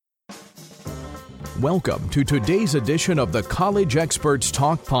Welcome to today's edition of the College Experts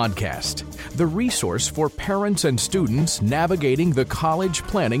Talk podcast, the resource for parents and students navigating the college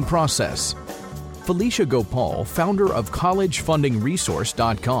planning process. Felicia Gopal, founder of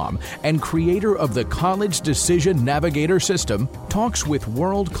collegefundingresource.com and creator of the College Decision Navigator System, talks with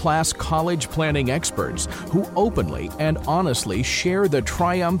world-class college planning experts who openly and honestly share the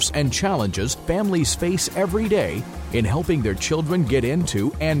triumphs and challenges families face every day in helping their children get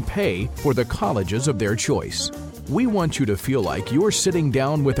into and pay for the colleges of their choice. We want you to feel like you're sitting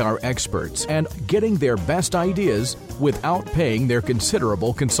down with our experts and getting their best ideas without paying their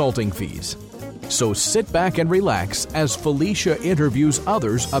considerable consulting fees. So sit back and relax as Felicia interviews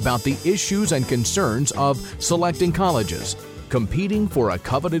others about the issues and concerns of selecting colleges, competing for a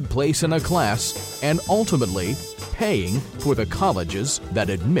coveted place in a class, and ultimately paying for the colleges that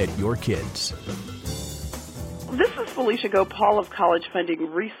admit your kids. This is Felicia Gopal of College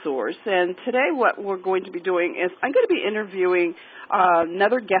Funding Resource, and today what we're going to be doing is I'm going to be interviewing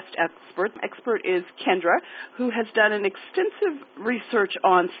another guest expert. The expert is Kendra, who has done an extensive research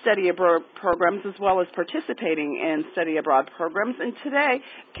on study abroad programs as well as participating in study abroad programs. And today,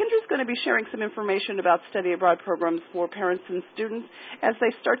 Kendra's going to be sharing some information about study abroad programs for parents and students as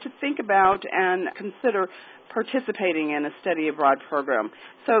they start to think about and consider participating in a study abroad program.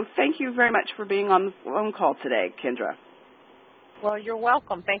 So thank you very much for being on the phone call today, Kendra. Well, you're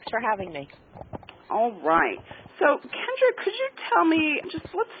welcome. Thanks for having me. All right. So, Kendra, could you tell me,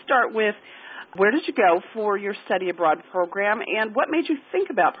 let's start with, where did you go for your study abroad program, and what made you think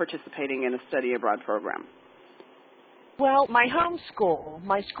about participating in a study abroad program? Well, my school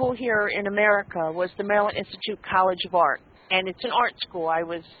here in America was the Maryland Institute College of Art, and it's an art school. I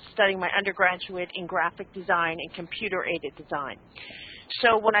was studying my undergraduate in graphic design and computer-aided design.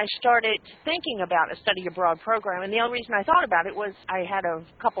 So when I started thinking about a study abroad program, and the only reason I thought about it was I had a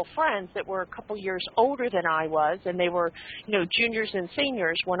couple friends that were a couple years older than I was, and they were, juniors and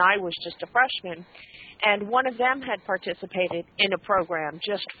seniors when I was just a freshman. And one of them had participated in a program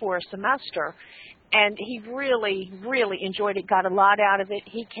just for a semester, and he really, really enjoyed it, got a lot out of it.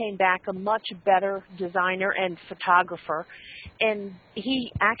 He came back a much better designer and photographer, and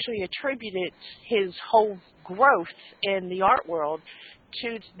he actually attributed his whole growth in the art world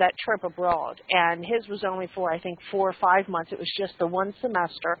to that trip abroad. And his was only for, I think, 4 or 5 months. It was just the one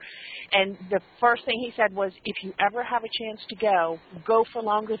semester. And the first thing he said was, if you ever have a chance to go for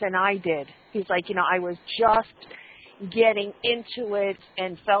longer than I did. He's like, I was just getting into it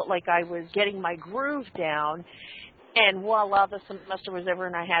and felt like I was getting my groove down. And voila, the semester was over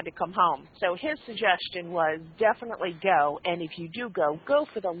and I had to come home. So his suggestion was definitely go. And if you do go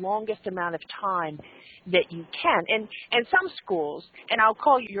for the longest amount of time that you can. And some schools, and I'll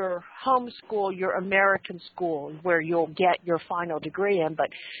call your home school your American school where you'll get your final degree in, but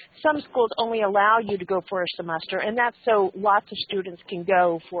some schools only allow you to go for a semester, and that's so lots of students can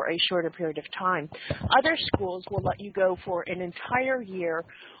go for a shorter period of time. Other schools will let you go for an entire year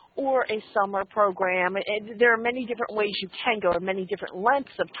or a summer program. And there are many different ways you can go, or many different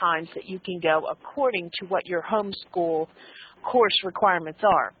lengths of times that you can go according to what your home school course requirements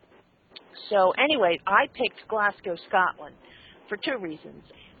are. So anyway, I picked Glasgow, Scotland for 2 reasons.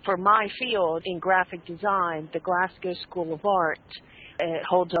 For my field in graphic design, the Glasgow School of Art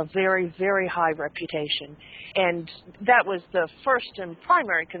holds a very, very high reputation. And that was the first and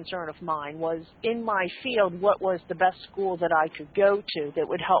primary concern of mine, was in my field, what was the best school that I could go to that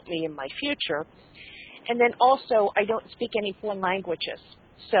would help me in my future. And then also, I don't speak any foreign languages.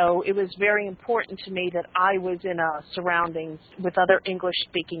 So it was very important to me that I was in surroundings with other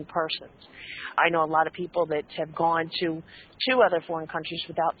English-speaking persons. I know a lot of people that have gone to 2 other foreign countries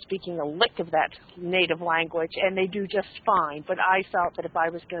without speaking a lick of that native language, and they do just fine. But I felt that if I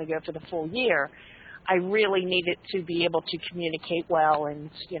was going to go for the full year, I really needed to be able to communicate well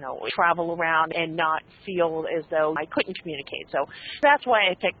and, travel around and not feel as though I couldn't communicate. So that's why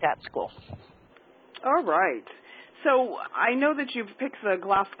I picked that school. All right. So I know that you've picked the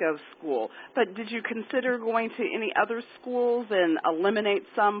Glasgow school, but did you consider going to any other schools and eliminate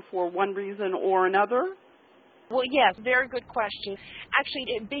some for one reason or another? Well, yes, very good question.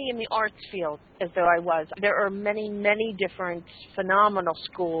 Actually, being in the arts field, as though I was, there are many, many different phenomenal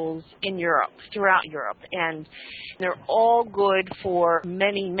schools in Europe, throughout Europe, and they're all good for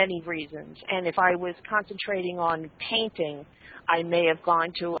many, many reasons. And if I was concentrating on painting, I may have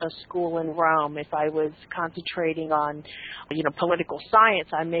gone to a school in Rome. If I was concentrating on, political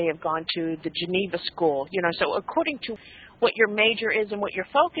science, I may have gone to the Geneva School. So according to what your major is and what your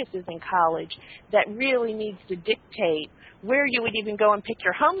focus is in college that really needs to dictate where you would even go and pick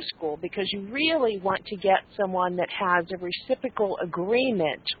your home school, because you really want to get someone that has a reciprocal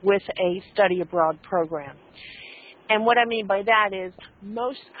agreement with a study abroad program. And what I mean by that is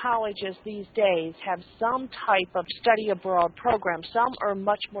most colleges these days have some type of study abroad program. Some are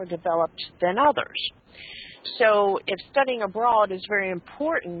much more developed than others. So if studying abroad is very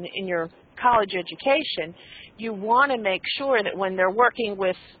important in your college education, you want to make sure that when they're working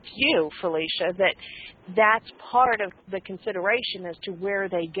with you, Felicia, that that's part of the consideration as to where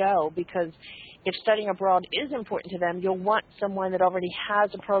they go, because if studying abroad is important to them, you'll want someone that already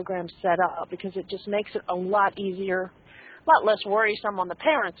has a program set up, because it just makes it a lot easier, a lot less worrisome on the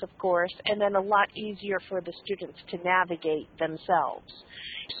parents, of course, and then a lot easier for the students to navigate themselves.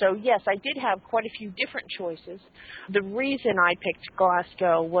 So, yes, I did have quite a few different choices. The reason I picked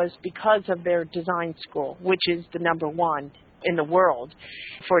Glasgow was because of their design school, which is the number one in the world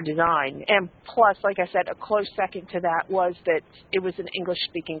for design. And plus, like I said, a close second to that was that it was an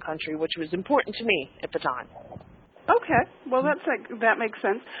English-speaking country, which was important to me at the time. Okay. Well, that makes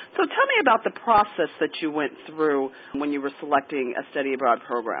sense. So tell me about the process that you went through when you were selecting a study abroad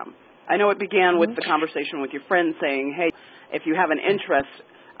program. I know it began with the conversation with your friend saying, hey, if you have an interest,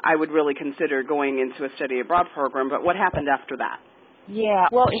 I would really consider going into a study abroad program. But what happened after that? Yeah,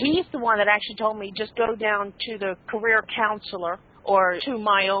 well, he's the one that actually told me just go down to the career counselor or to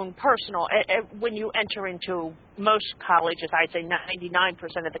my own personal. When you enter into most colleges, I'd say 99%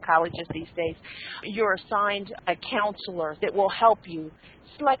 of the colleges these days, you're assigned a counselor that will help you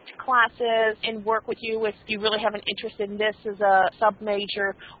select classes and work with you if you really have an interest in this as a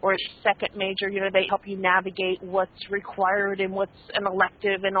sub-major or a second major. You know, they help you navigate what's required and what's an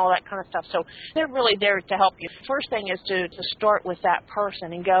elective and all that kind of stuff. So they're really there to help you. First thing is to start with that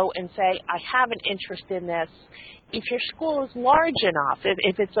person and go and say, I have an interest in this. If your school is large enough,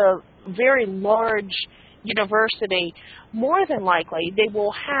 if it's a very large university, more than likely they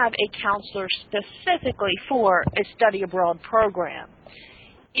will have a counselor specifically for a study abroad program.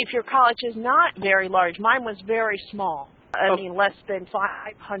 If your college is not very large, mine was very small. I mean, less than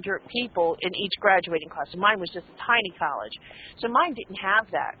 500 people in each graduating class. So mine was just a tiny college. So mine didn't have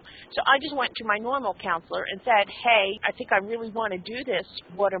that. So I just went to my normal counselor and said, hey, I think I really want to do this.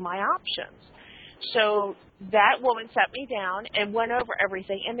 What are my options? So that woman sat me down and went over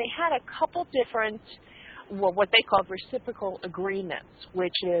everything. And they had a couple different, what they called reciprocal agreements,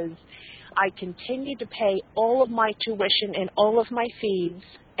 which is I continued to pay all of my tuition and all of my fees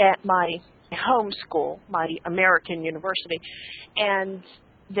at my home school, my American university, and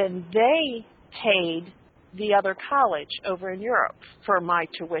then they paid the other college over in Europe for my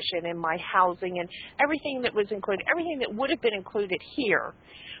tuition and my housing and everything that was included. Everything that would have been included here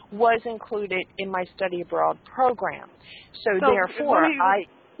was included in my study abroad program. So therefore,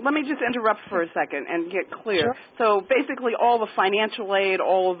 Let me just interrupt for a second and get clear. Sure. So basically all the financial aid,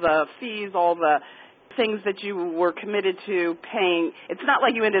 all the fees, all the things that you were committed to paying, it's not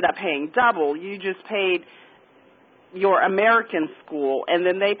like you ended up paying double. You just paid your American school, and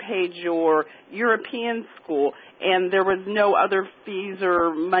then they paid your European school, and there was no other fees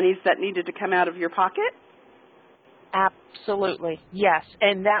or monies that needed to come out of your pocket? Absolutely, yes.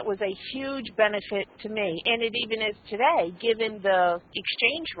 And that was a huge benefit to me. And it even is today, given the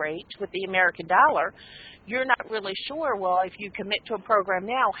exchange rate with the American dollar. You're not really sure, well, if you commit to a program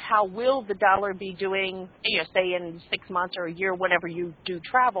now, how will the dollar be doing, say in 6 months or a year, whenever you do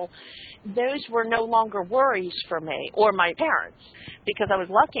travel. Those were no longer worries for me or my parents, because I was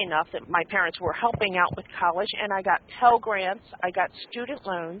lucky enough that my parents were helping out with college, and I got Pell Grants, I got student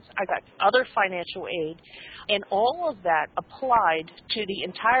loans, I got other financial aid, and all of that applied to the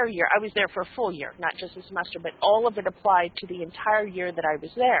entire year. I was there for a full year, not just a semester, but all of it applied to the entire year that I was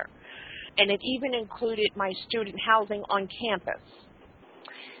there. And it even included my student housing on campus.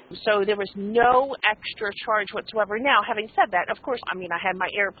 So there was no extra charge whatsoever. Now, having said that, of course, I had my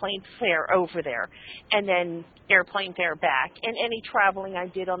airplane fare over there and then airplane fare back, and any traveling I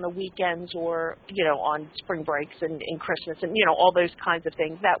did on the weekends or, on spring breaks and Christmas and, all those kinds of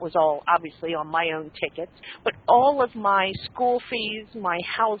things, that was all obviously on my own tickets. But all of my school fees, my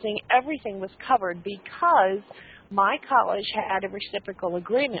housing, everything was covered because my college had a reciprocal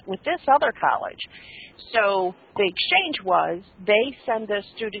agreement with this other college. So the exchange was they send a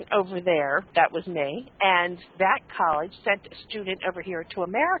student over there, that was me, and that college sent a student over here to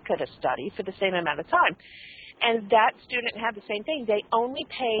America to study for the same amount of time. And that student had the same thing. They only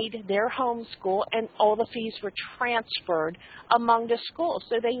paid their home school, and all the fees were transferred among the schools.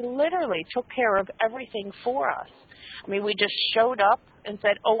 So they literally took care of everything for us. I mean, we just showed up and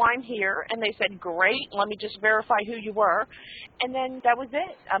said, oh, I'm here. And they said, great, let me just verify who you were. And then that was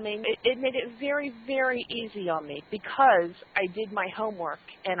it. I mean, it made it very, very easy on me because I did my homework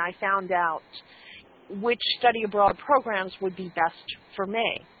and I found out which study abroad programs would be best for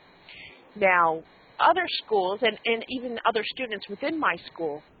me. Now, other schools and even other students within my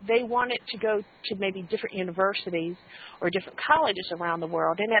school, they wanted to go to maybe different universities or different colleges around the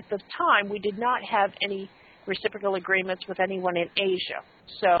world. And at the time, we did not have any reciprocal agreements with anyone in Asia.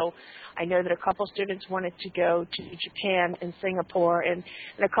 So I know that a couple students wanted to go to Japan and Singapore and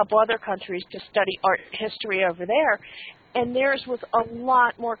a couple other countries to study art history over there. And theirs was a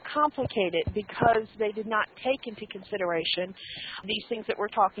lot more complicated because they did not take into consideration these things that we're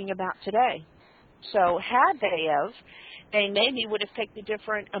talking about today. So had they maybe would have picked a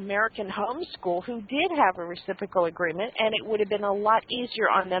different American homeschool who did have a reciprocal agreement, and it would have been a lot easier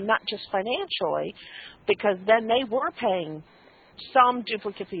on them, not just financially, because then they were paying some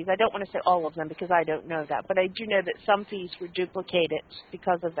duplicate fees. I don't want to say all of them because I don't know that, but I do know that some fees were duplicated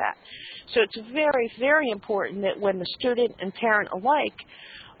because of that. So it's very, very important that when the student and parent alike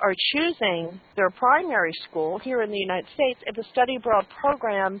are choosing their primary school here in the United States, if a study abroad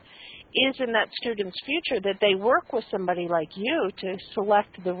program is in that student's future, that they work with somebody like you to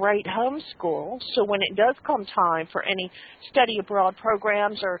select the right homeschool, so when it does come time for any study abroad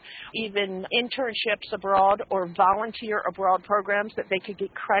programs or even internships abroad or volunteer abroad programs that they could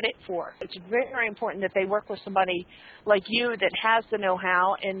get credit for. It's very, very important that they work with somebody like you that has the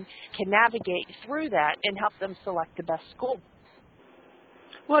know-how and can navigate through that and help them select the best school.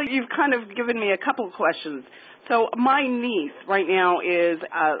 Well, you've kind of given me a couple of questions. So my niece right now is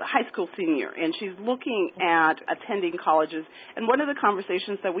a high school senior, and she's looking at attending colleges. And one of the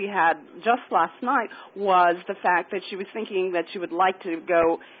conversations that we had just last night was the fact that she was thinking that she would like to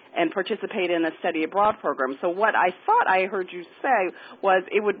go and participate in a study abroad program. So what I thought I heard you say was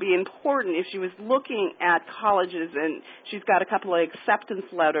it would be important if she was looking at colleges and she's got a couple of acceptance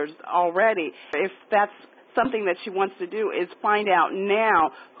letters already, if that's something that she wants to do is find out now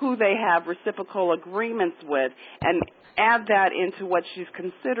who they have reciprocal agreements with and add that into what she's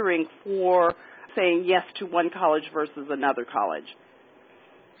considering for saying yes to one college versus another college.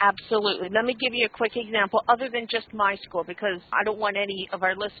 Absolutely. Let me give you a quick example other than just my school, because I don't want any of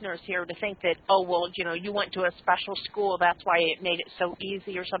our listeners here to think that, oh, well, you know, you went to a special school, that's why it made it so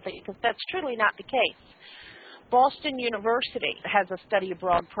easy or something, because that's truly not the case. Boston University has a study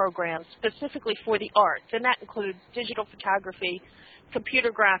abroad program specifically for the arts, and that includes digital photography,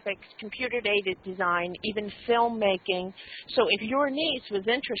 computer graphics, computer-aided design, even filmmaking. So if your niece was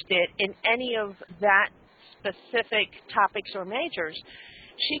interested in any of that specific topics or majors,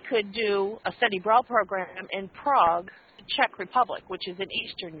 she could do a study abroad program in Prague, Czech Republic, which is in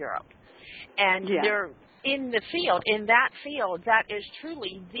Eastern Europe. And they're in the field, in that field, that is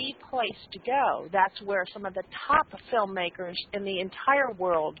truly the place to go. That's where some of the top filmmakers in the entire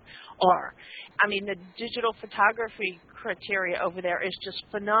world are. I mean, the digital photography criteria over there is just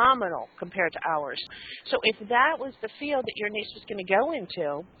phenomenal compared to ours. So if that was the field that your niece was going to go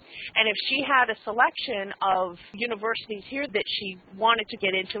into, and if she had a selection of universities here that she wanted to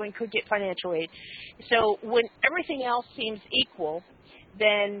get into and could get financial aid, so when everything else seems equal,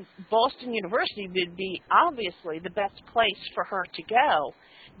 then Boston University would be obviously the best place for her to go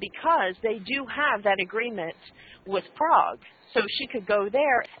because they do have that agreement with Prague. So she could go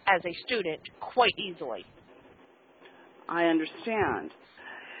there as a student quite easily. I understand.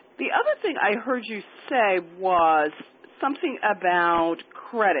 The other thing I heard you say was something about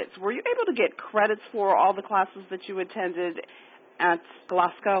credits. Were you able to get credits for all the classes that you attended at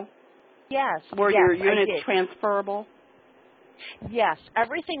Glasgow? Yes. Were your units transferable? Yes,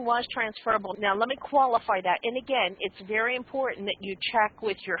 everything was transferable. Now, let me qualify that. And again, it's very important that you check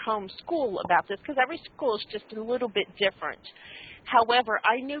with your home school about this because every school is just a little bit different. However,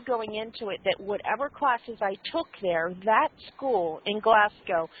 I knew going into it that whatever classes I took there, that school in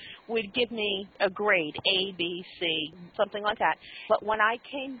Glasgow would give me a grade, A, B, C, something like that. But when I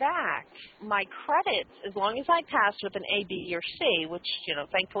came back, my credits, as long as I passed with an A, B, or C, which, you know,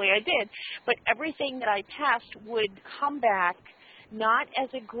 thankfully I did, but everything that I passed would come back not as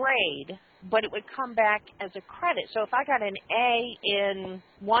a grade, but it would come back as a credit. So if I got an A in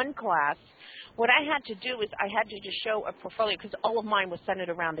one class, what I had to do is I had to just show a portfolio because all of mine was centered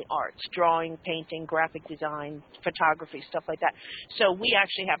around the arts, drawing, painting, graphic design, photography, stuff like that. So we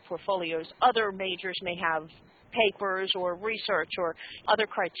actually have portfolios. Other majors may have papers or research or other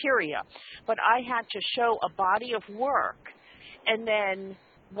criteria. But I had to show a body of work, and then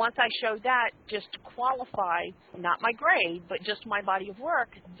once I showed that, just to qualify, not my grade, but just my body of work,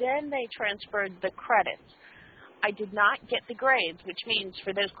 then they transferred the credits. I did not get the grades, which means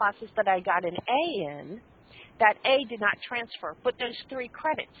for those classes that I got an A in, that A did not transfer, but those 3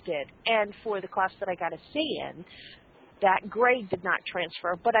 credits did. And for the class that I got a C in, that grade did not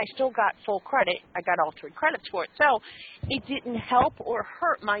transfer, but I still got full credit. I got all 3 credits for it. So it didn't help or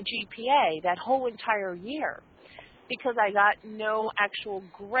hurt my GPA that whole entire year because I got no actual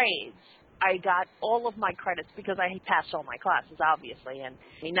grades. I got all of my credits because I passed all my classes, obviously, and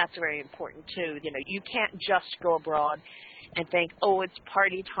I mean that's very important too. You know, you can't just go abroad and think, oh, it's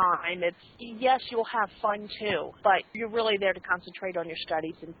party time. It's yes, you'll have fun too, but you're really there to concentrate on your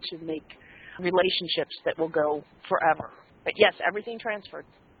studies and to make relationships that will go forever. But yes, everything transferred.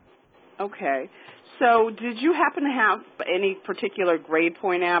 Okay. So did you happen to have any particular grade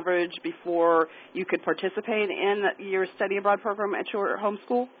point average before you could participate in your study abroad program at your home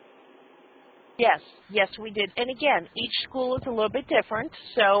school? Yes, we did. And again, each school is a little bit different.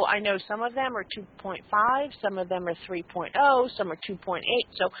 So I know some of them are 2.5, some of them are 3.0, some are 2.8.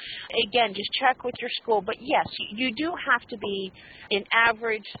 So again, just check with your school. But yes, you do have to be an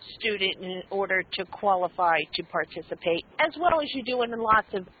average student in order to qualify to participate, as well as you do in lots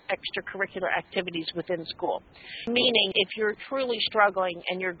of extracurricular activities within school. Meaning, if you're truly struggling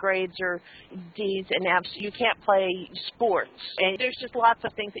and your grades are D's and F's, you can't play sports. And there's just lots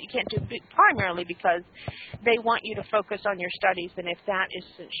of things that you can't do, primarily because they want you to focus on your studies, and if that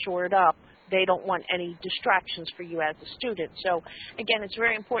isn't shored up, they don't want any distractions for you as a student. So, again, it's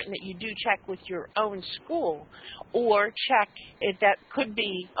very important that you do check with your own school, or check if that could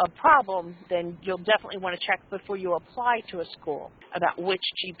be a problem, then you'll definitely want to check before you apply to a school about which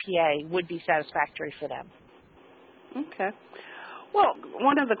GPA would be satisfactory for them. Okay. Well,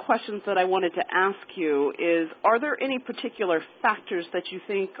 one of the questions that I wanted to ask you is, are there any particular factors that you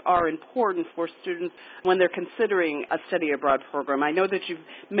think are important for students when they're considering a study abroad program? I know that you've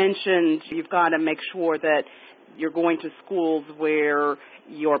mentioned you've got to make sure that you're going to schools where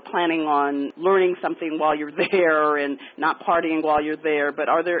you're planning on learning something while you're there and not partying while you're there, but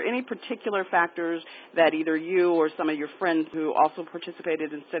are there any particular factors that either you or some of your friends who also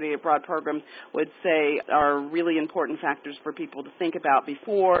participated in study abroad programs would say are really important factors for people to think about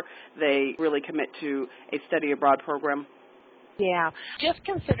before they really commit to a study abroad program? Yeah. Just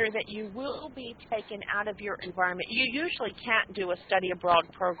consider that you will be taken out of your environment. You usually can't do a study abroad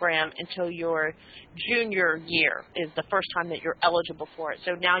program until your junior year is the first time that you're eligible for it.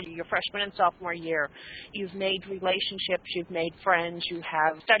 So now your freshman and sophomore year, you've made relationships, you've made friends, you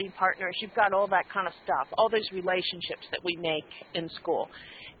have study partners, you've got all that kind of stuff, all those relationships that we make in school.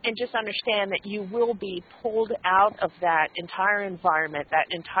 And just understand that you will be pulled out of that entire environment, that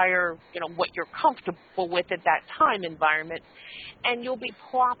entire, what you're comfortable with at that time environment, and you'll be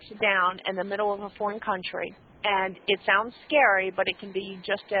plopped down in the middle of a foreign country. And it sounds scary, but it can be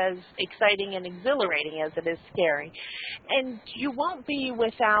just as exciting and exhilarating as it is scary. And you won't be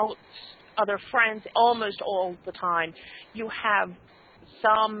without other friends almost all the time. You have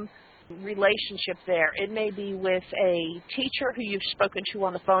some relationship there. It may be with a teacher who you've spoken to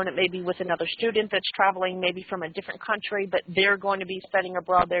on the phone. It may be with another student that's traveling maybe from a different country, but they're going to be studying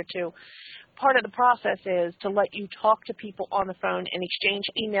abroad there too. Part of the process is to let you talk to people on the phone and exchange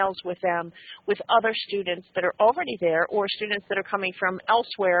emails with them, with other students that are already there or students that are coming from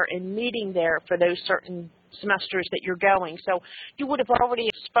elsewhere and meeting there for those certain semesters that you're going. So you would have already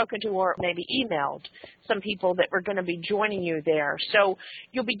spoken to or maybe emailed some people that were going to be joining you there. So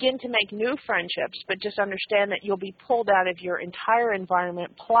you'll begin to make new friendships, but just understand that you'll be pulled out of your entire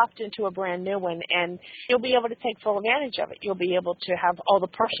environment, plopped into a brand new one, and you'll be able to take full advantage of it. You'll be able to have all the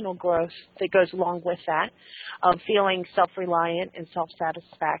personal growth that goes along with that, of feeling self-reliant and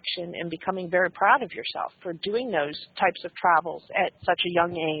self-satisfaction and becoming very proud of yourself for doing those types of travels at such a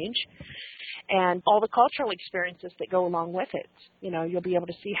young age, and all the cultural experiences that go along with it. You'll be able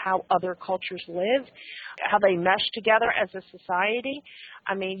to see how other cultures live, how they mesh together as a society.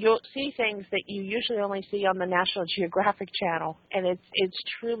 I mean, you'll see things that you usually only see on the National Geographic Channel, and it's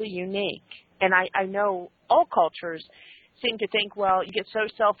truly unique. And I know all cultures seem to think, well, you get so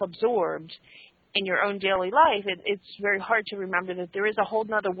self-absorbed in your own daily life, it's very hard to remember that there is a whole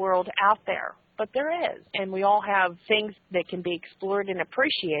other world out there. But there is, and we all have things that can be explored and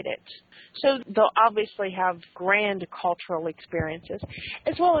appreciated. So they'll obviously have grand cultural experiences,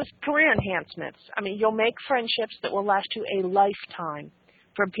 as well as career enhancements. I mean, you'll make friendships that will last you a lifetime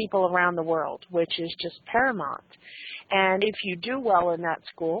from people around the world, which is just paramount. And if you do well in that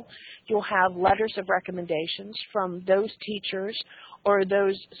school, you'll have letters of recommendations from those teachers or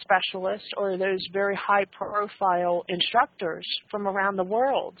those specialists or those very high-profile instructors from around the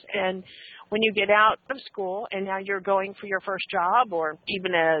world. And when you get out of school and now you're going for your first job or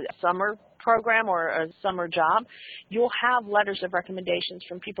even a summer program or a summer job, you'll have letters of recommendations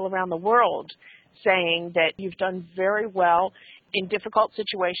from people around the world saying that you've done very well in difficult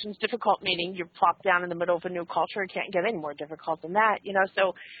situations. Difficult meaning you're plopped down in the middle of a new culture. It can't get any more difficult than that,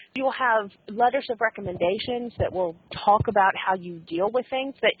 So you'll have letters of recommendations that will talk about how you deal with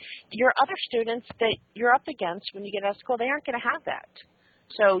things that your other students that you're up against when you get out of school, they aren't going to have that.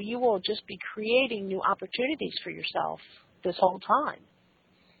 So you will just be creating new opportunities for yourself this whole time.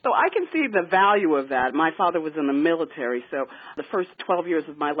 So I can see the value of that. My father was in the military, so the first 12 years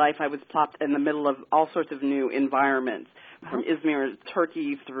of my life I was plopped in the middle of all sorts of new environments, from Izmir,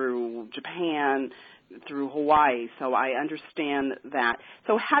 Turkey, through Japan, through Hawaii. So I understand that.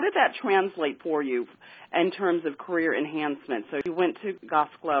 So how did that translate for you in terms of career enhancement? So you went to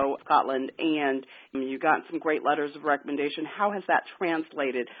Glasgow, Scotland, and you got some great letters of recommendation. How has that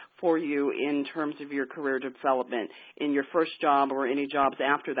translated for you in terms of your career development in your first job or any jobs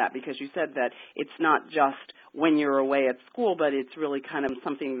after that? Because you said that it's not just when you're away at school, but it's really kind of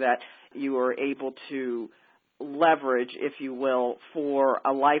something that you are able to leverage, if you will, for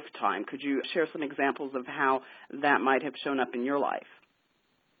a lifetime. Could you share some examples of how that might have shown up in your life?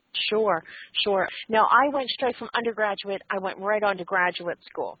 Sure. Now, I went straight from undergraduate. I went right on to graduate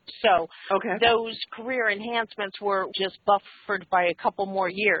school. So those career enhancements were just buffered by a couple more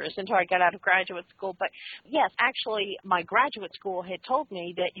years until I got out of graduate school. But, yes, actually, my graduate school had told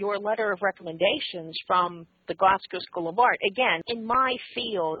me that your letter of recommendations from the Glasgow School of Art, again, in my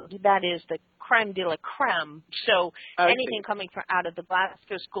field, that is the creme de la creme. So anything coming from out of the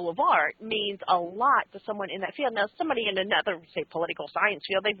Glasgow School of Art means a lot to someone in that field. Now, somebody in another, say, political science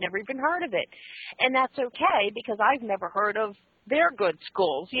field, they've never even heard of it. And that's okay because I've never heard of their good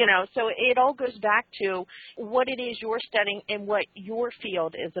schools, So it all goes back to what it is you're studying and what your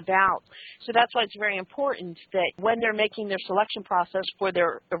field is about. So that's why it's very important that when they're making their selection process for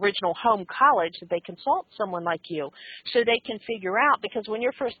their original home college, that they consult someone like you so they can figure out, because when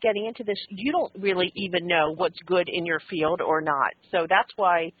you're first getting into this, you don't really even know what's good in your field or not. So that's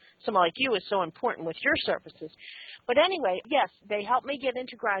why someone like you is so important with your services. But anyway, yes, they helped me get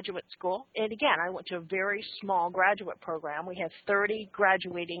into graduate school. And again, I went to a very small graduate program. We had 30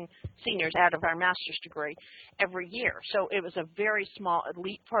 graduating seniors out of our master's degree every year. So it was a very small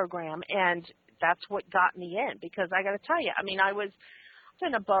elite program, and that's what got me in, because I got to tell you, I was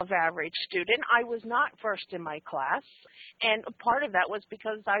an above average student. I was not first in my class, and part of that was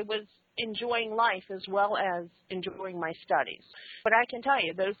because I was enjoying life as well as enjoying my studies. But I can tell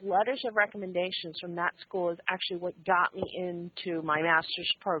you, those letters of recommendations from that school is actually what got me into my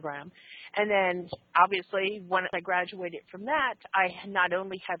master's program. And then, obviously, when I graduated from that, I not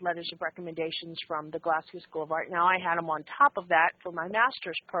only had letters of recommendations from the Glasgow School of Art, now I had them on top of that for my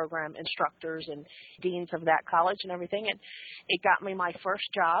master's program instructors and deans of that college and everything. And it got me my first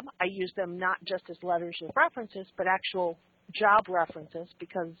job. I used them not just as letters of references, but actual job references,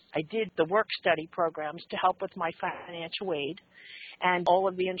 because I did the work study programs to help with my financial aid, and all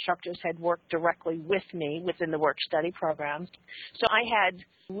of the instructors had worked directly with me within the work study programs. So I had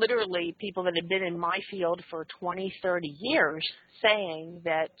literally people that had been in my field for 20, 30 years saying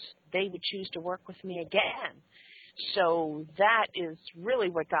that they would choose to work with me again. So that is really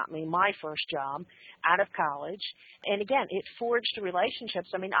what got me my first job out of college. And again, it forged relationships.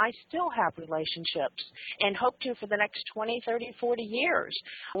 I still have relationships and hope to for the next 20, 30, 40 years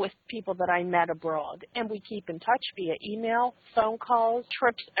with people that I met abroad. And we keep in touch via email, phone calls,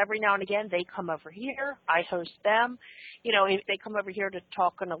 trips every now and again. They come over here. I host them. If they come over here to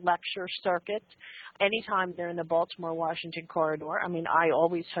talk on a lecture circuit, anytime they're in the Baltimore-Washington corridor, I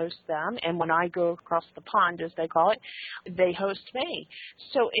always host them. And when I go across the pond, as they call it, they host me.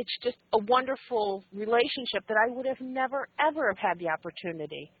 So it's just a wonderful relationship that I would have never, ever have had the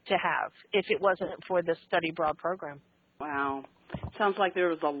opportunity to have if it wasn't for the study abroad program. Wow. Sounds like there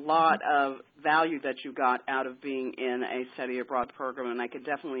was a lot of value that you got out of being in a study abroad program, and I could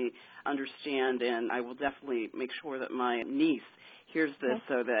definitely understand, and I will definitely make sure that my niece hears this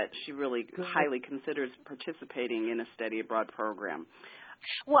so that she really highly considers participating in a study abroad program.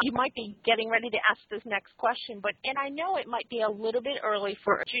 Well, you might be getting ready to ask this next question, and I know it might be a little bit early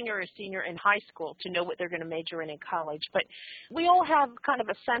for a junior or senior in high school to know what they're going to major in college, but we all have kind of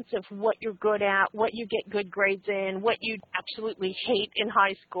a sense of what you're good at, what you get good grades in, what you absolutely hate in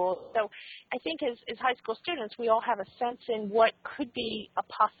high school. So I think as high school students, we all have a sense in what could be a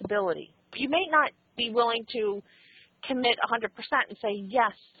possibility. You may not be willing to commit 100% and say,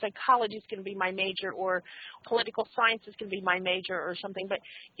 yes, psychology is going to be my major or political science is going to be my major or something, but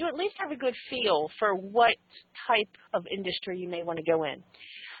you at least have a good feel for what type of industry you may want to go in.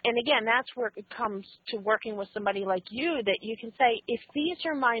 And again, that's where it comes to working with somebody like you, that you can say, if these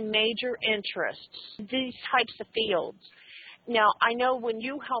are my major interests, these types of fields. Now, I know when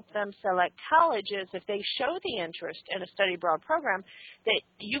you help them select colleges, if they show the interest in a study abroad program, that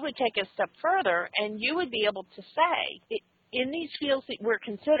you would take a step further and you would be able to say, in these fields that we're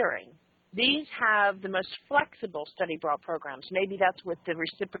considering, these have the most flexible study abroad programs. Maybe that's with the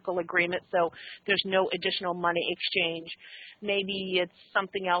reciprocal agreement, so there's no additional money exchange. Maybe it's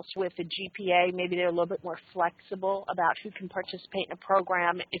something else with the GPA. Maybe they're a little bit more flexible about who can participate in a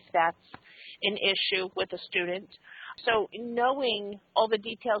program if that's an issue with a student. So knowing all the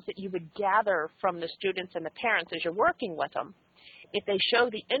details that you would gather from the students and the parents as you're working with them, if they show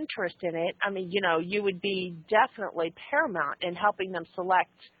the interest in it, I mean, you would be definitely paramount in helping them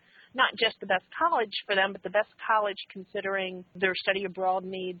select not just the best college for them, but the best college considering their study abroad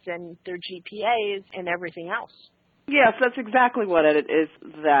needs and their GPAs and everything else. Yes, that's exactly what it is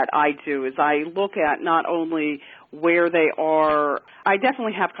that I do, is I look at not only where they are. I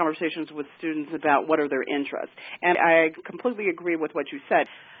definitely have conversations with students about what are their interests. And I completely agree with what you said.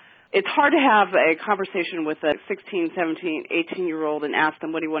 It's hard to have a conversation with a 16, 17, 18-year-old and ask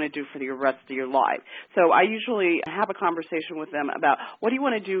them, what do you want to do for the rest of your life? So I usually have a conversation with them about, what do you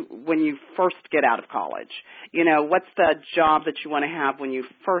want to do when you first get out of college? What's the job that you want to have when you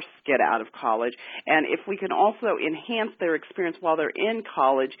first get out of college? And if we can also enhance their experience while they're in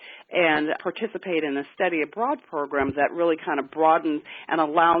college and participate in a study abroad program that really kind of broadens and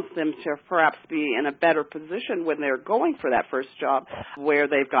allows them to perhaps be in a better position when they're going for that first job, where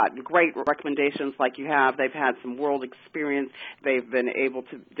they've got great recommendations like you have. They've had some world experience. They've been able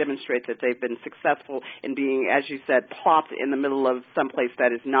to demonstrate that they've been successful in being, as you said, plopped in the middle of someplace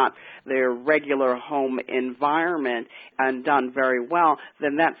that is not their regular home environment and done very well,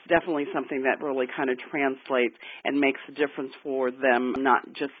 then that's definitely something that really kind of translates and makes a difference for them, not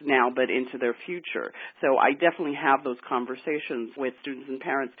just now but into their future. So I definitely have those conversations with students and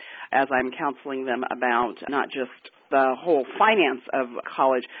parents as I'm counseling them about not just the whole finance of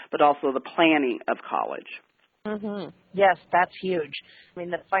college, but also the planning of college. Mm-hmm. Yes, that's huge. I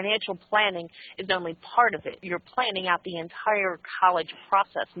mean, the financial planning is only part of it. You're planning out the entire college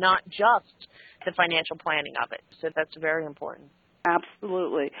process, not just the financial planning of it. So that's very important.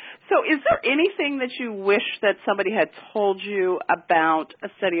 Absolutely. So is there anything that you wish that somebody had told you about a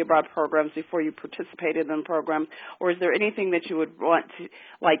study abroad programs before you participated in programs, or is there anything that you would want to,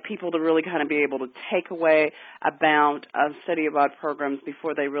 like people to really kind of be able to take away about study abroad programs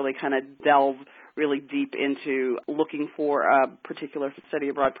before they really kind of delve really deep into looking for a particular study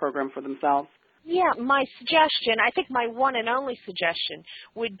abroad program for themselves? Yeah, my suggestion, I think my one and only suggestion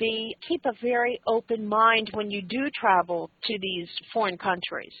would be keep a very open mind when you do travel to these foreign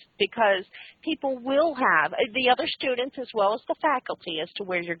countries, because people will have, the other students as well as the faculty as to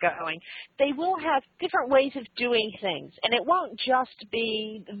where you're going, they will have different ways of doing things. And it won't just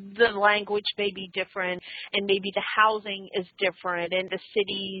be the language may be different, and maybe the housing is different, and the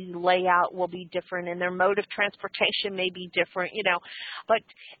city layout will be different, and their mode of transportation may be different, but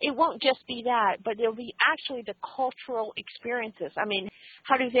it won't just be that. But it'll be actually the cultural experiences. I mean,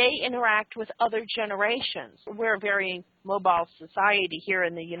 how do they interact with other generations? We're a very mobile society here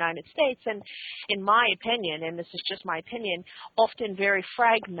in the United States, and in my opinion, and this is just my opinion, often very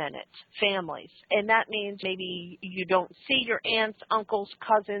fragmented families. And that means maybe you don't see your aunts, uncles,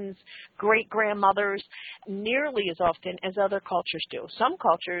 cousins, great-grandmothers nearly as often as other cultures do. Some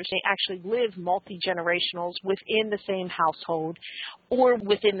cultures, they actually live multi-generationals within the same household or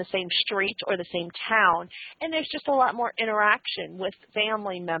within the same street or the same town, and there's just a lot more interaction with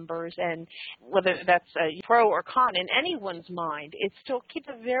family members, and whether that's a pro or con in anyone's mind, it's still keep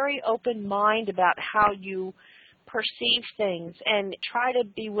a very open mind about how you perceive things and try to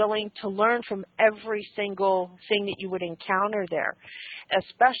be willing to learn from every single thing that you would encounter there,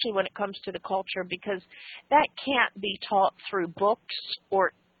 especially when it comes to the culture, because that can't be taught through books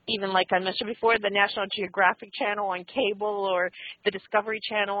or even, like I mentioned before, the National Geographic Channel on cable or the Discovery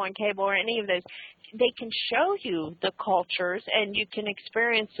Channel on cable or any of those. They can show you the cultures and you can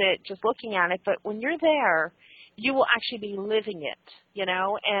experience it just looking at it, but when you're there, you will actually be living it,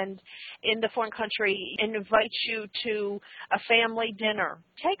 and in the foreign country, invite you to a family dinner.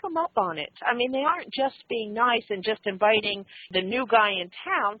 Take them up on it. I mean, they aren't just being nice and just inviting the new guy in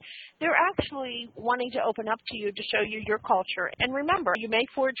town. They're actually wanting to open up to you to show you your culture. And remember, you may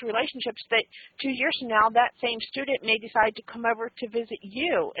forge relationships that 2 years from now, that same student may decide to come over to visit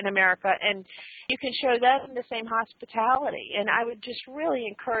you in America, and you can show them the same hospitality. And I would just really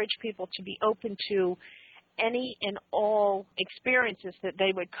encourage people to be open to any and all experiences that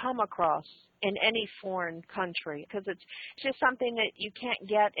they would come across in any foreign country, because it's just something that you can't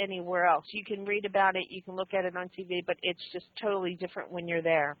get anywhere else. You can read about it, you can look at it on TV, but it's just totally different when you're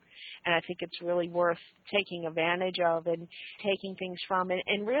there. And I think it's really worth taking advantage of and taking things from it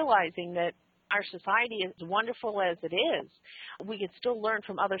and realizing that our society, as wonderful as it is, we can still learn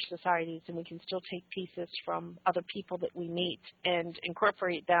from other societies, and we can still take pieces from other people that we meet and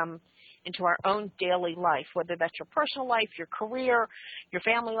incorporate them into our own daily life, whether that's your personal life, your career, your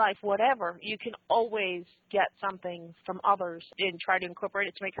family life, whatever. You can always get something from others and try to incorporate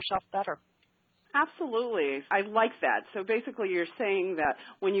it to make yourself better. Absolutely. I like that. So basically you're saying that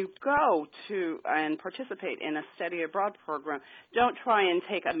when you go to and participate in a study abroad program, don't try and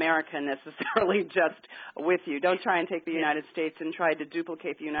take America necessarily just with you. Don't try and take the United States and try to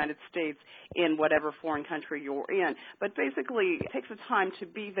duplicate the United States in whatever foreign country you're in. But basically it takes the time to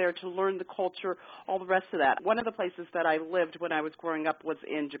be there, to learn the culture, all the rest of that. One of the places that I lived when I was growing up was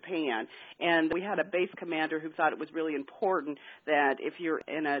in Japan, and we had a base commander who thought it was really important that if you're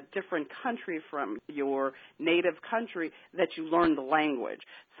in a different country from your native country, that you learn the language.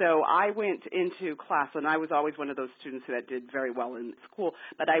 So I went into class, and I was always one of those students that did very well in school,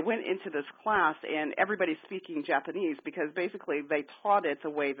 but I went into this class, and everybody's speaking Japanese because basically they taught it the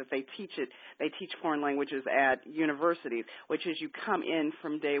way that they teach it. They teach foreign languages at universities, which is you come in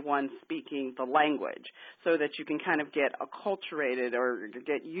from day one speaking the language so that you can kind of get acculturated or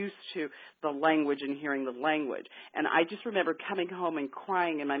get used to the language and hearing the language. And I just remember coming home and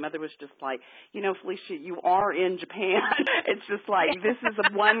crying, and my mother was just like, you know, Felicia, you are in Japan. It's just like this is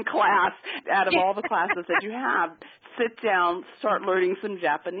one class out of all the classes that you have. Sit down, start learning some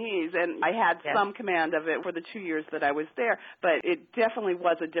Japanese. And I had some command of it for the 2 years that I was there, but it definitely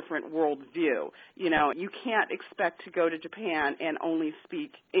was a different world view. You know, you can't expect to go to Japan and only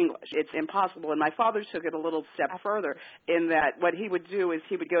speak English. It's impossible. And my father took it a little step further in that what he would do is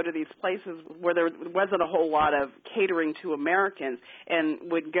he would go to these places where there wasn't a whole lot of catering to Americans and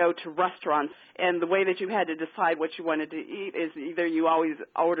would go to restaurants. And the way that you had to decide what you wanted to eat is either you always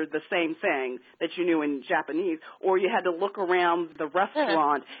ordered the same thing that you knew in Japanese, or you had to look around the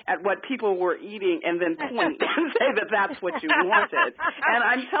restaurant at what people were eating and then point and say that that's what you wanted. And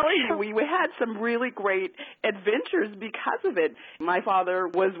I'm telling you, we had some really great adventures because of it. My father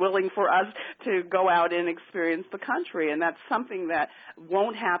was willing for us to go out and experience the country, and that's something that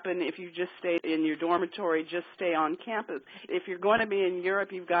won't happen if you just stay in your dormitory, just stay on campus. If you're going to be in Europe,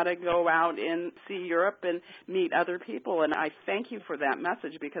 you've got to go out and see Europe and meet other people, and I thank you for that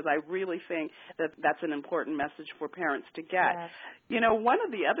message because I really think that that's an important message for parents to get. Yes. You know, one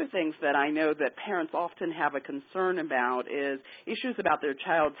of the other things that I know that parents often have a concern about is issues about their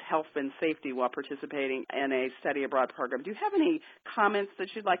child's health and safety while participating in a study abroad program. Do you have any comments that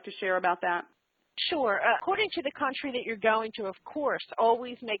you'd like to share about that? Sure. According to the country that you're going to, of course,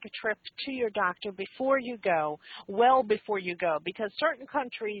 always make a trip to your doctor before you go, well before you go, because certain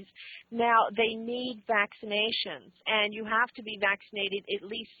countries now, they need vaccinations, and you have to be vaccinated at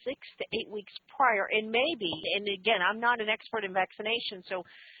least 6 to 8 weeks prior, and maybe, and again, I'm not an expert in vaccination, so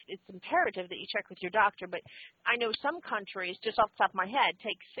it's imperative that you check with your doctor, but I know some countries, just off the top of my head,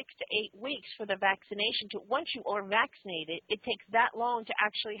 take 6 to 8 weeks for the vaccination. Once you are vaccinated, it takes that long to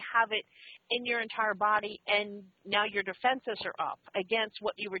actually have it in your entire body, and now your defenses are up against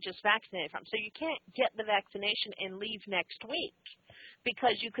what you were just vaccinated from. So you can't get the vaccination and leave next week,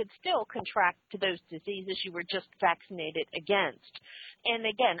 because you could still contract those diseases you were just vaccinated against. And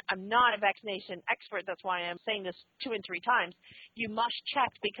again, I'm not a vaccination expert. That's why I'm saying this 2 and 3 times. You must check,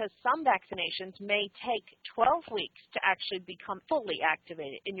 because some vaccinations may take 12 weeks to actually become fully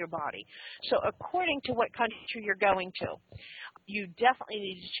activated in your body. So according to what country you're going to, you definitely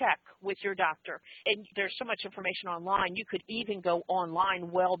need to check with your doctor. And there's so much information online. You could even go online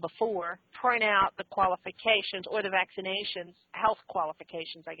well before, print out the qualifications or the vaccinations, health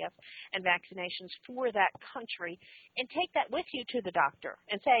qualifications, I guess, and vaccinations for that country, and take that with you to the doctor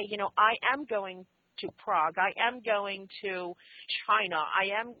and say, you know, I am going to Prague, I am going to China,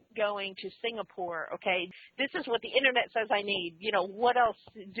 I am going to Singapore, okay? This is what the internet says I need. You know, what else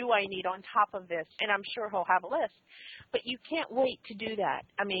do I need on top of this? And I'm sure he'll have a list. But you can't wait to do that.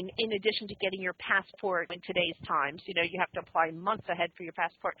 I mean, in addition to getting your passport in today's times, you know, you have to apply months ahead for your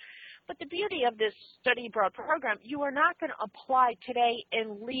passport. But the beauty of this study abroad program, you are not going to apply today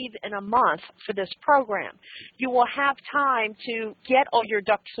and leave in a month for this program. You will have time to get all your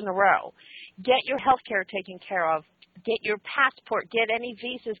ducks in a row, get your health care taken care of, get your passport, get any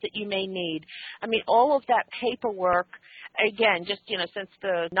visas that you may need. I mean, all of that paperwork, again, just, since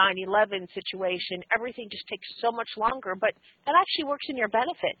the 9/11 situation, everything just takes so much longer, but that actually works in your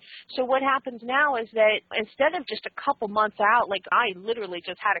benefit. So what happens now is that instead of just a couple months out, like I literally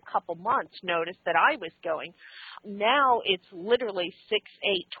just had a couple months notice that I was going, now it's literally 6,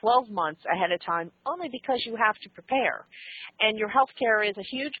 8, 12 months ahead of time, only because you have to prepare. And your health care is a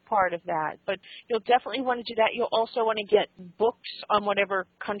huge part of that, but you'll definitely want to do that. You'll also want to get books on whatever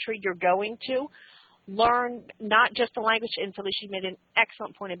country you're going to. Learn not just the language, and Felicia made an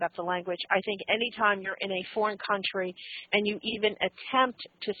excellent point about the language. I think anytime you're in a foreign country and you even attempt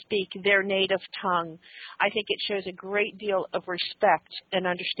to speak their native tongue, I think it shows a great deal of respect and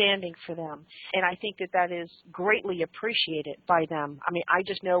understanding for them. And I think that that is greatly appreciated by them. I mean, I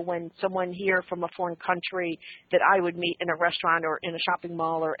just know when someone here from a foreign country that I would meet in a restaurant or in a shopping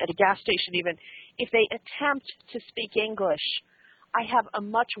mall or at a gas station even, if they attempt to speak English, I have a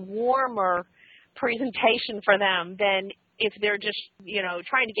much warmer presentation for them than if they're just,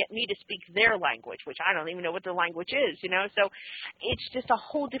 trying to get me to speak their language, which I don't even know what the language is, So it's just a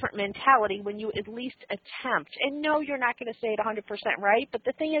whole different mentality when you at least attempt. And no, you're not going to say it 100% right, but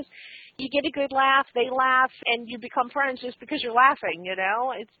the thing is, you get a good laugh, they laugh, and you become friends just because you're laughing,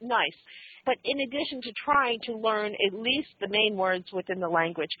 It's nice. But in addition to trying to learn at least the main words within the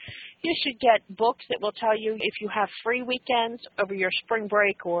language, you should get books that will tell you if you have free weekends over your spring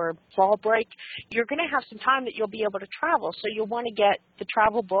break or fall break, you're going to have some time that you'll be able to travel. So you'll want to get the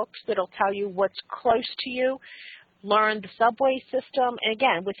travel books that will tell you what's close to you, learn the subway system. And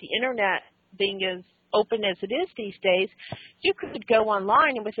again, with the Internet being as open as it is these days, you could go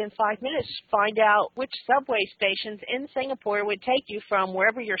online and within 5 minutes find out which subway stations in Singapore would take you from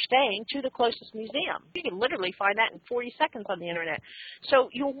wherever you're staying to the closest museum. You can literally find that in 40 seconds on the Internet. So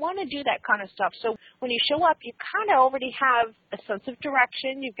you'll want to do that kind of stuff. So when you show up, you kind of already have a sense of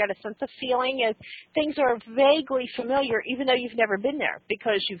direction. You've got a sense of feeling, and things are vaguely familiar even though you've never been there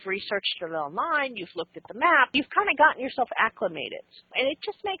because you've researched it online, you've looked at the map, you've kind of gotten yourself acclimated. And it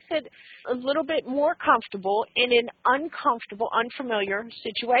just makes it a little bit more comfortable in an uncomfortable, unfamiliar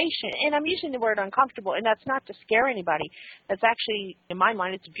situation. And I'm using the word uncomfortable, and that's not to scare anybody. That's actually, in my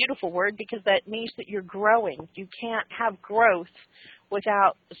mind, it's a beautiful word because that means that you're growing. You can't have growth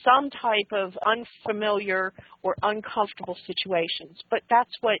without some type of unfamiliar or uncomfortable situations. But that's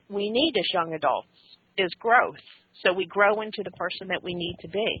what we need as young adults, is growth. So we grow into the person that we need to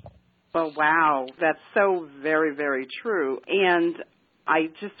be. Oh, wow. That's so very, very true. And I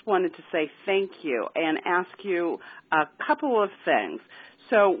just wanted to say thank you and ask you a couple of things.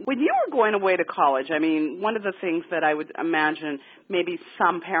 So when you were going away to college, I mean, one of the things that I would imagine maybe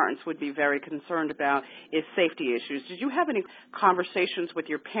some parents would be very concerned about is safety issues. Did you have any conversations with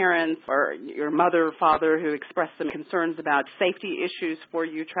your parents or your mother or father who expressed some concerns about safety issues for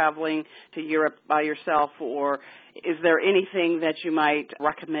you traveling to Europe by yourself? Or is there anything that you might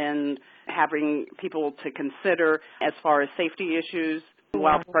recommend having people to consider as far as safety issues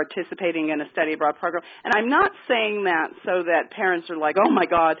while participating in a study abroad program? And I'm not saying that so that parents are like, oh, my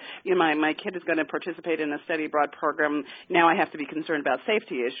God, my kid is going to participate in a study abroad program. Now I have to be concerned about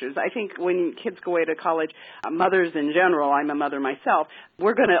safety issues. I think when kids go away to college, mothers in general, I'm a mother myself,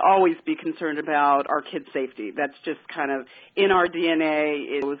 we're going to always be concerned about our kids' safety. That's just kind of in our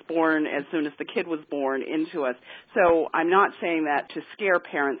DNA. It was born as soon as the kid was born into us. So I'm not saying that to scare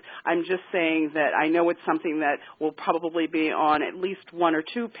parents. I'm just saying that I know it's something that will probably be on at least one or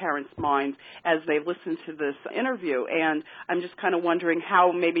two parents' minds as they listen to this interview. And I'm just kind of wondering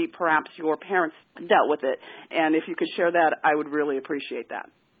how maybe perhaps your parents dealt with it. And if you could share that, I would really appreciate that.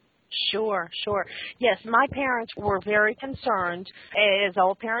 Sure. Yes, my parents were very concerned, as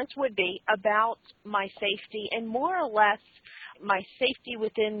all parents would be, about my safety and more or less my safety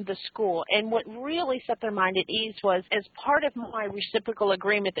within the school. And what really set their mind at ease was, as part of my reciprocal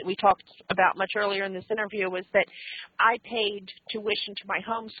agreement that we talked about much earlier in this interview, was that I paid tuition to my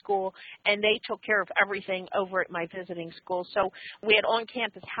home school and they took care of everything over at my visiting school. So we had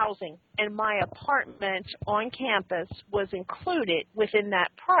on-campus housing, and my apartment on campus was included within that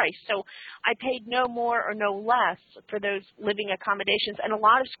price. So I paid no more or no less for those living accommodations, and a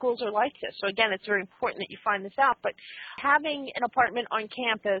lot of schools are like this. So again, it's very important that you find this out, but having an apartment on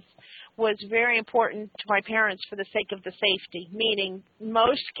campus was very important to my parents for the sake of the safety, meaning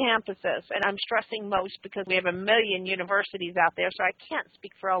most campuses, and I'm stressing most because we have a million universities out there, so I can't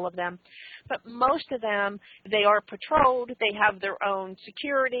speak for all of them, But most of them, they are patrolled. They have their own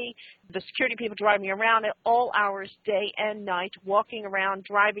security. The security people driving around at all hours, day and night, walking around,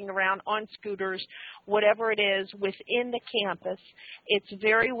 driving around on scooters, whatever it is within the campus. It's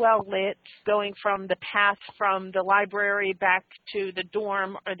very well lit, going from the path from the library back to the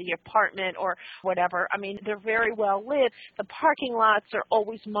dorm or the apartment or whatever. I mean, they're very well lit. The parking lots are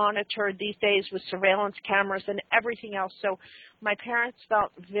always monitored these days with surveillance cameras and everything else. So my parents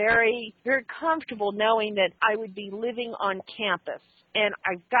felt very, very comfortable knowing that I would be living on campus. And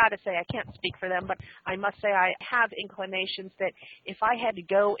I've got to say, I can't speak for them, but I must say I have inclinations that if I had to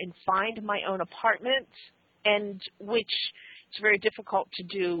go and find my own apartment, and which it's very difficult to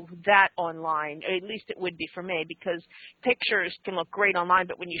do that online, or at least it would be for me, because pictures can look great online,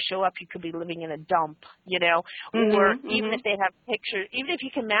 but when you show up, you could be living in a dump, you know, or even if they have pictures, even if you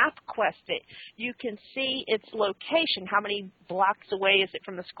can MapQuest it, you can see its location, how many blocks away is it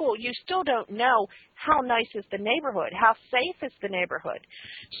from the school. You still don't know how nice is the neighborhood, how safe is the neighborhood.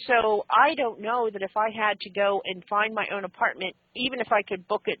 So I don't know that if I had to go and find my own apartment, even if I could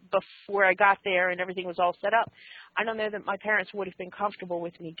book it before I got there and everything was all set up, I don't know that my parents would have been comfortable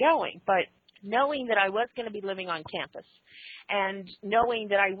with me going. But knowing that I was going to be living on campus and knowing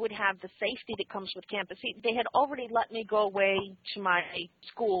that I would have the safety that comes with campus, they had already let me go away to my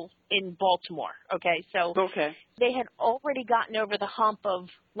school in Baltimore, okay? So they had already gotten over the hump of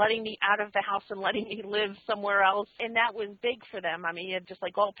letting me out of the house and letting me live somewhere else, and that was big for them. I mean, just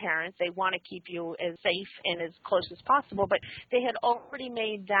like all parents, they want to keep you as safe and as close as possible, but they had already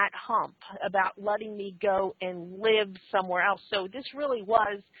made that hump about letting me go and live somewhere else. So this really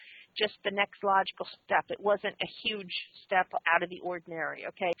was just the next logical step. It wasn't a huge step out of the ordinary,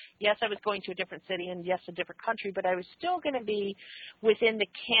 okay? Yes, I was going to a different city and, yes, a different country, but I was still going to be within the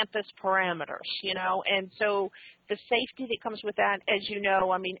campus parameters, you know? And so the safety that comes with that, as you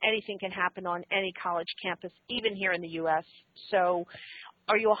know, I mean, anything can happen on any college campus, even here in the U.S. So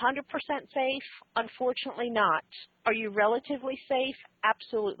are you 100% safe? Unfortunately not. Are you relatively safe?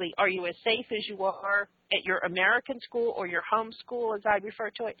 Absolutely. Are you as safe as you are at your American school or your home school, as I refer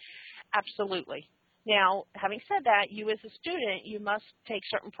to it? Absolutely. Now, having said that, you as a student, you must take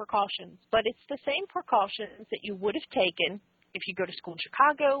certain precautions, but it's the same precautions that you would have taken if you go to school in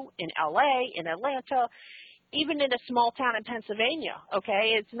Chicago, in L.A., in Atlanta, even in a small town in Pennsylvania,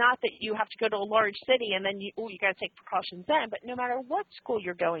 okay? It's not that you have to go to a large city and then you got to take precautions then, but no matter what school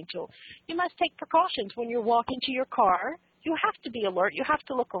you're going to, you must take precautions. When you're walking to your car, you have to be alert. You have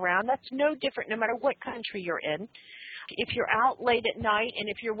to look around. That's no different no matter what country you're in. If you're out late at night and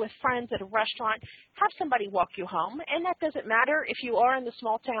if you're with friends at a restaurant, have somebody walk you home. And that doesn't matter if you are in the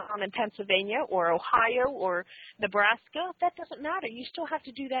small town in Pennsylvania or Ohio or Nebraska. That doesn't matter. You still have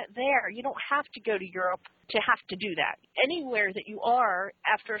to do that there. You don't have to go to Europe to have to do that. Anywhere that you are,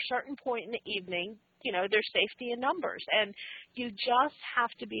 after a certain point in the evening, you know, there's safety in numbers. And you just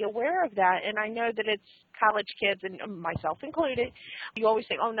have to be aware of that. And I know that it's college kids, and myself included, you always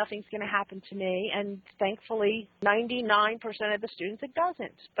think, oh, nothing's going to happen to me. And thankfully, 99% of the students, it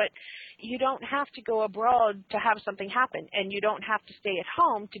doesn't. But you don't have to go abroad to have something happen. And you don't have to stay at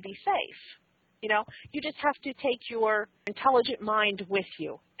home to be safe. You know, you just have to take your intelligent mind with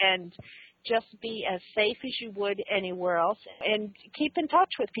you and just be as safe as you would anywhere else and keep in touch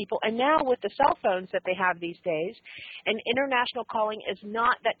with people. And now with the cell phones that they have these days, and international calling is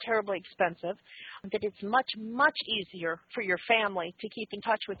not that terribly expensive, that it's much, much easier for your family to keep in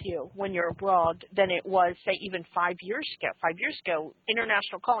touch with you when you're abroad than it was, say, even 5 years ago. 5 years ago,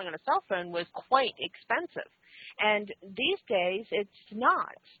 international calling on a cell phone was quite expensive. And these days, it's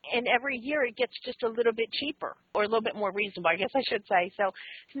not. And every year it gets just a little bit cheaper or a little bit more reasonable, I guess I should say. So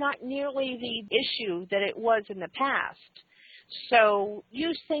it's not nearly the issue that it was in the past. So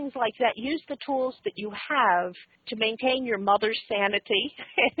use things like that. Use the tools that you have to maintain your mother's sanity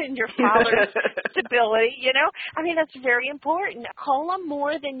and your father's stability, you know. I mean, that's very important. Call them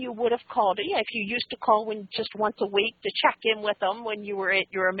more than you would have called it. Yeah, if you used to call just once a week to check in with them when you were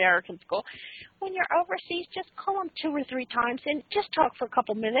at your American school. When you're overseas, just call them 2 or 3 times and just talk for a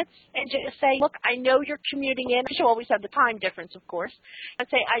couple minutes and just say, look, I know you're commuting in. You always have the time difference, of course. And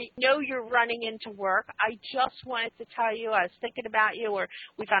say, I know you're running into work. I just wanted to tell you I was thinking about you, or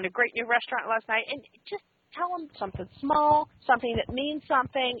we found a great new restaurant last night. And just tell them something small, something that means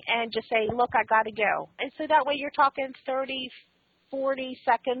something, and just say, look, I got to go. And so that way you're talking 30, 40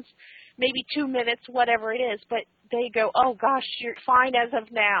 seconds, maybe 2 minutes, whatever it is. But they go, oh, gosh, you're fine as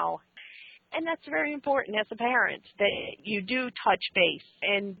of now. And that's very important as a parent, that you do touch base,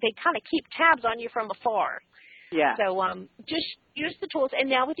 and they kind of keep tabs on you from afar. Yeah. So just use the tools. And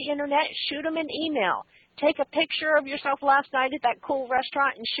now with the Internet, shoot them an email. take a picture of yourself last night at that cool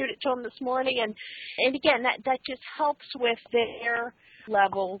restaurant and shoot it to them this morning. And again, that just helps with their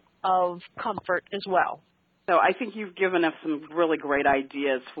level of comfort as well. So I think you've given us some really great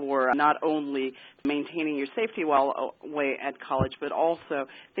ideas for not only maintaining your safety while away at college, but also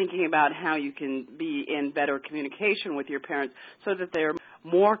thinking about how you can be in better communication with your parents so that they're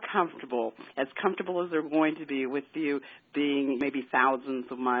more comfortable as they're going to be with you being maybe thousands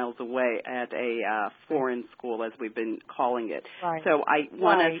of miles away at a foreign school, as we've been calling it. Right. So I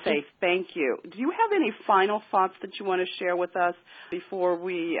want to say thank you. Do you have any final thoughts that you want to share with us before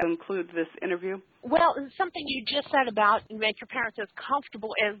we conclude this interview? Well, something you just said about make your parents as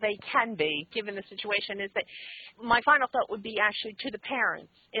comfortable as they can be, given the situation, is that my final thought would be actually to the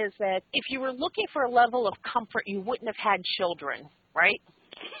parents, is that if you were looking for a level of comfort, you wouldn't have had children, right?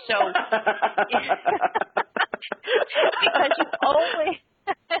 So, because you always,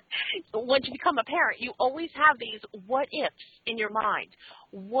 once you become a parent, you always have these what-ifs in your mind.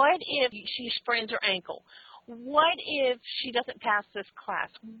 What if she sprains her ankle? What if she doesn't pass this class?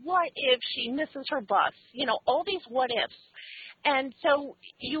 What if she misses her bus? You know, all these what-ifs. And so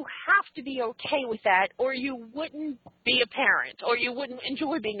you have to be okay with that, or you wouldn't be a parent, or you wouldn't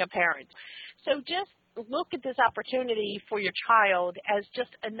enjoy being a parent. So just look at this opportunity for your child as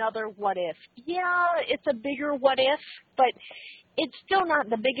just another what-if. Yeah, it's a bigger what-if, but it's still not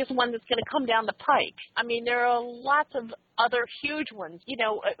the biggest one that's going to come down the pike. I mean, there are lots of other huge ones. You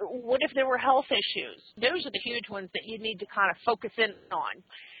know, what if there were health issues? Those are the huge ones that you need to kind of focus in on.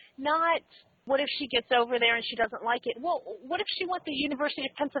 Not what if she gets over there and she doesn't like it? Well, what if she went to the University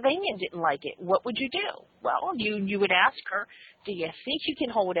of Pennsylvania and didn't like it? What would you do? Well, you would ask her, do you think you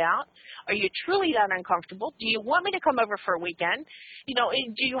can hold out? Are you truly that uncomfortable? Do you want me to come over for a weekend? You know,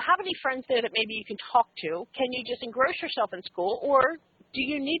 do you have any friends there that maybe you can talk to? Can you just engross yourself in school, or do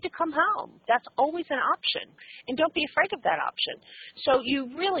you need to come home? That's always an option, and don't be afraid of that option. So you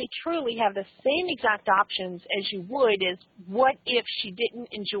really, truly have the same exact options as you would as what if she didn't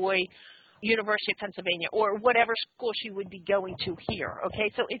enjoy University of Pennsylvania or whatever school she would be going to here,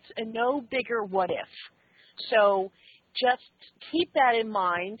 okay? So it's a no bigger what if. So just keep that in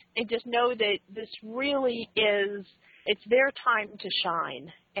mind and just know that this really is, it's their time to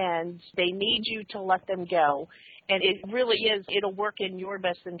shine, and they need you to let them go. And it really is, it'll work in your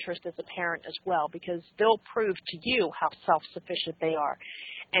best interest as a parent as well, because they'll prove to you how self-sufficient they are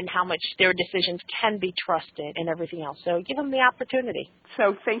and how much their decisions can be trusted and everything else. So give them the opportunity.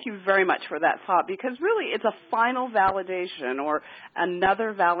 So thank you very much for that thought, because really it's a final validation or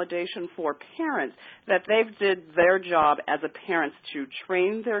another validation for parents that they've did their job as a parent to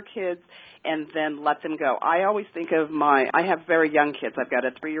train their kids and then let them go. I always think of I have very young kids. I've got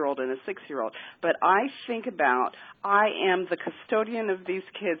a 3-year-old and a 6-year-old. But I think about I am the custodian of these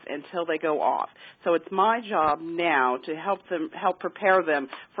kids until they go off. So it's my job now to help prepare them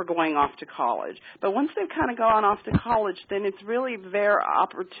for going off to college. But once they've kind of gone off to college, then it's really their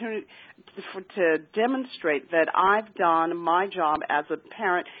opportunity to demonstrate that I've done my job as a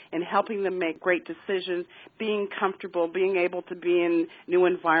parent in helping them make great decisions, being comfortable, being able to be in new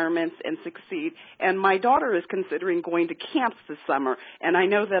environments and succeed. And my daughter is considering going to camps this summer, and I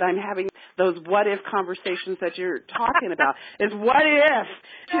know that I'm having those what-if conversations that you're talking about. Is what if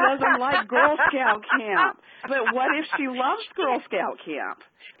she doesn't like Girl Scout camp, but what if she loves Girl Scout camp?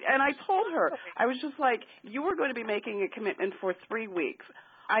 And I told her, I was just like, you were going to be making a commitment for 3 weeks.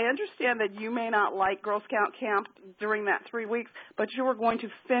 I understand that you may not like Girl Scout camp during that 3 weeks, but you are going to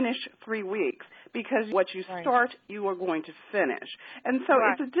finish 3 weeks because what you start, you are going to finish. And so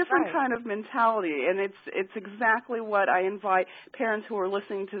it's a different kind of mentality, and it's exactly what I invite parents who are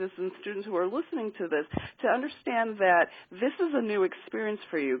listening to this and students who are listening to this to understand, that this is a new experience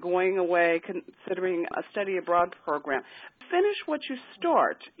for you, going away, considering a study abroad program. Finish what you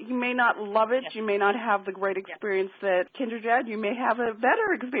start. You may not love it. You may not have the great experience that Kendra had. You may have a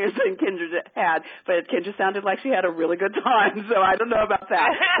better experience than Kendra had, but Kendra sounded like she had a really good time, so I don't know about that.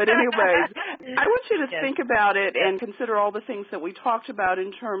 But anyways, I want you to think about it and consider all the things that we talked about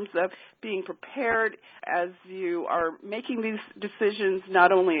in terms of being prepared as you are making these decisions,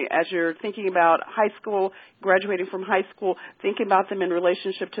 not only as you're thinking about high school, graduating from high school, thinking about them in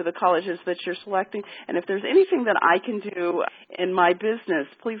relationship to the colleges that you're selecting. And if there's anything that I can do in my business,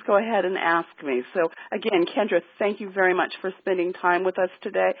 please go ahead and ask me. So again, Kendra, thank you very much for spending time with us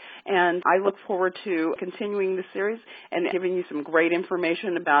today, and I look forward to continuing the series and giving you some great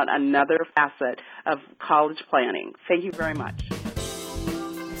information about another facet of college planning. Thank you very much.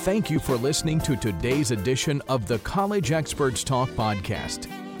 Thank you for listening to today's edition of the College Experts Talk podcast.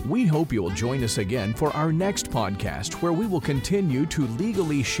 We hope you'll join us again for our next podcast, where we will continue to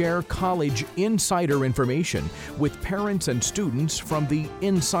legally share college insider information with parents and students from the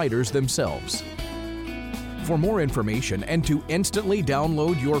insiders themselves. For more information and to instantly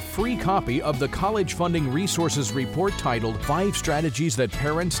download your free copy of the College Funding Resources Report titled 5 Strategies That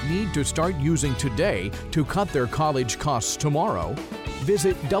Parents Need to Start Using Today to Cut Their College Costs Tomorrow,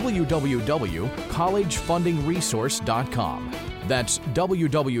 visit www.collegefundingresource.com. That's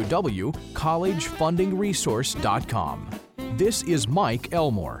www.collegefundingresource.com. This is Mike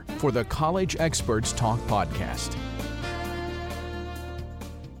Elmore for the College Experts Talk podcast.